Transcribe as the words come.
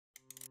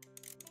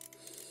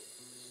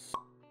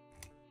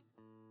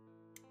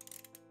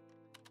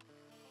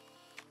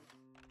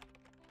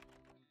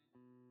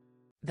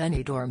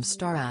Benidorm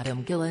star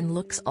Adam Gillen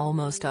looks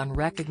almost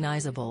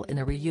unrecognizable in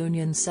a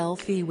reunion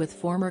selfie with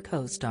former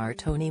co-star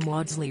Tony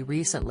Maudsley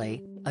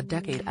recently, a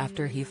decade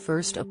after he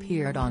first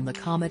appeared on the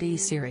comedy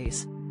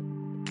series.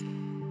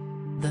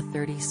 The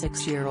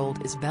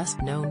 36-year-old is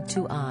best known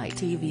to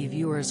ITV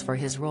viewers for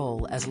his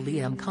role as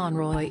Liam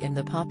Conroy in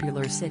the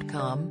popular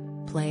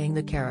sitcom, playing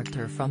the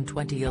character from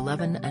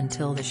 2011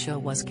 until the show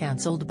was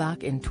cancelled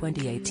back in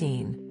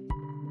 2018.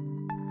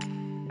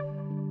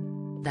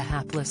 The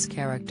hapless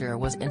character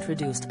was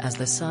introduced as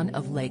the son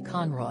of Leigh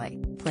Conroy,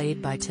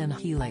 played by Tim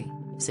Healy,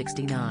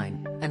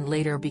 69, and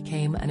later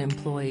became an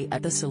employee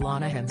at the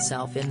salon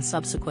himself in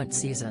subsequent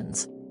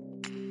seasons.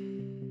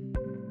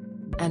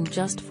 And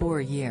just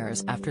 4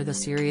 years after the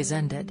series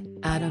ended,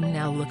 Adam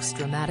now looks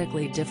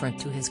dramatically different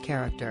to his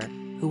character,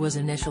 who was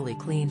initially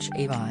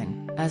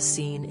clean-shaven, as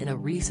seen in a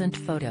recent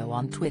photo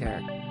on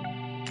Twitter.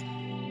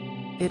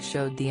 It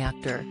showed the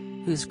actor,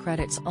 whose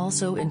credits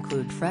also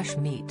include fresh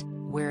meat,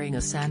 wearing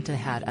a Santa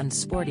hat and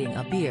sporting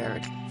a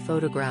beard,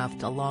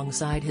 photographed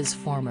alongside his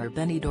former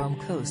Benidorm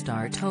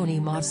co-star Tony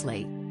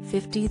Maudsley,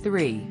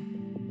 53.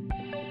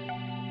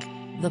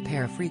 The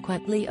pair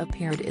frequently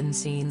appeared in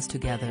scenes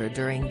together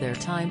during their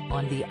time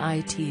on the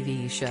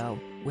ITV show,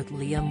 with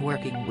Liam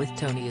working with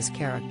Tony's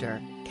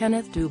character,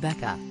 Kenneth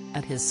Dubecca,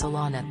 at his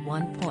salon at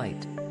one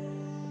point.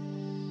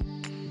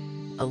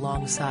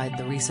 Alongside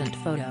the recent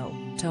photo,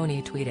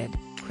 Tony tweeted,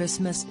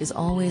 "Christmas is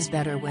always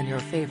better when your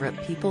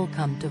favorite people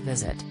come to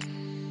visit."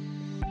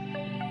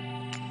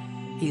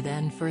 He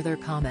then further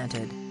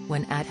commented,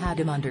 "When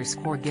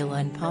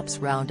 @Adam_Gillen pops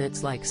round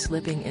it's like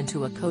slipping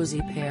into a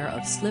cozy pair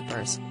of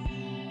slippers."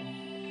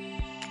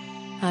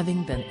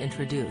 Having been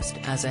introduced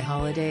as a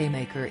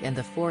holidaymaker in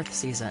the 4th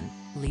season,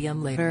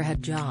 Liam later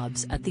had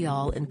jobs at the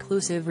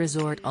all-inclusive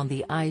resort on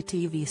the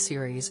ITV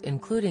series,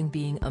 including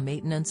being a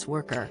maintenance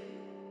worker.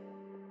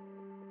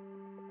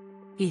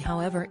 He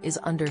however is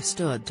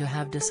understood to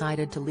have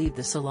decided to leave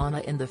the salon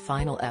in the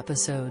final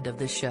episode of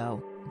the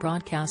show,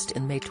 broadcast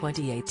in May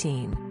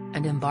 2018,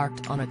 and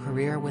embarked on a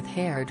career with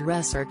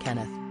hairdresser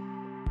Kenneth.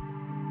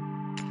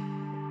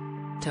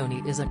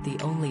 Tony isn't the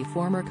only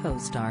former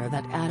co-star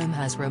that Adam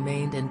has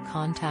remained in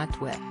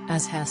contact with,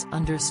 as has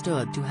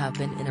understood to have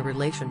been in a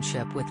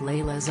relationship with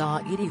Layla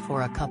Zaidi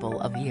for a couple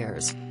of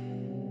years.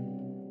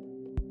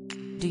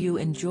 Do you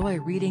enjoy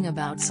reading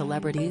about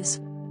celebrities?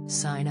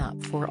 Sign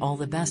up for all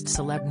the best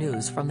celeb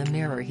news from the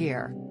Mirror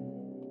here.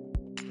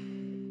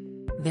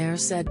 They're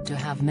said to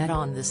have met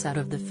on the set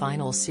of the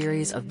final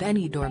series of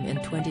Benidorm in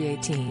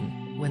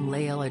 2018, when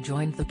Layla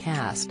joined the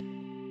cast.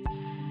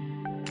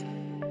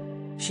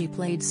 She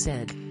played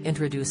Sid,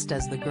 introduced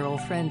as the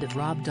girlfriend of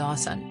Rob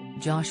Dawson,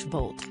 Josh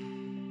Bolt.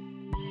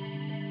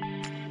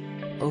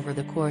 Over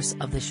the course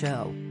of the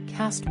show,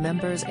 cast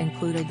members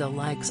included the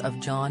likes of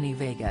Johnny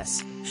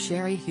Vegas,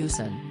 Sherry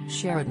Hewson,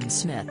 Sheridan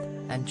Smith,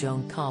 and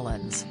Joan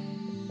Collins.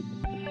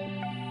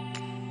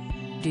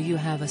 Do you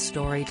have a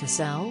story to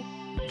sell?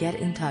 Get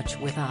in touch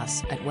with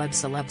us at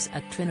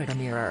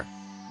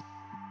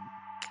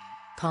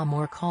webcelebs@trinitymirror.com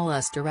or call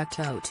us direct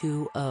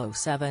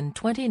 0207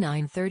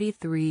 29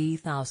 33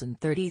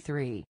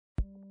 033.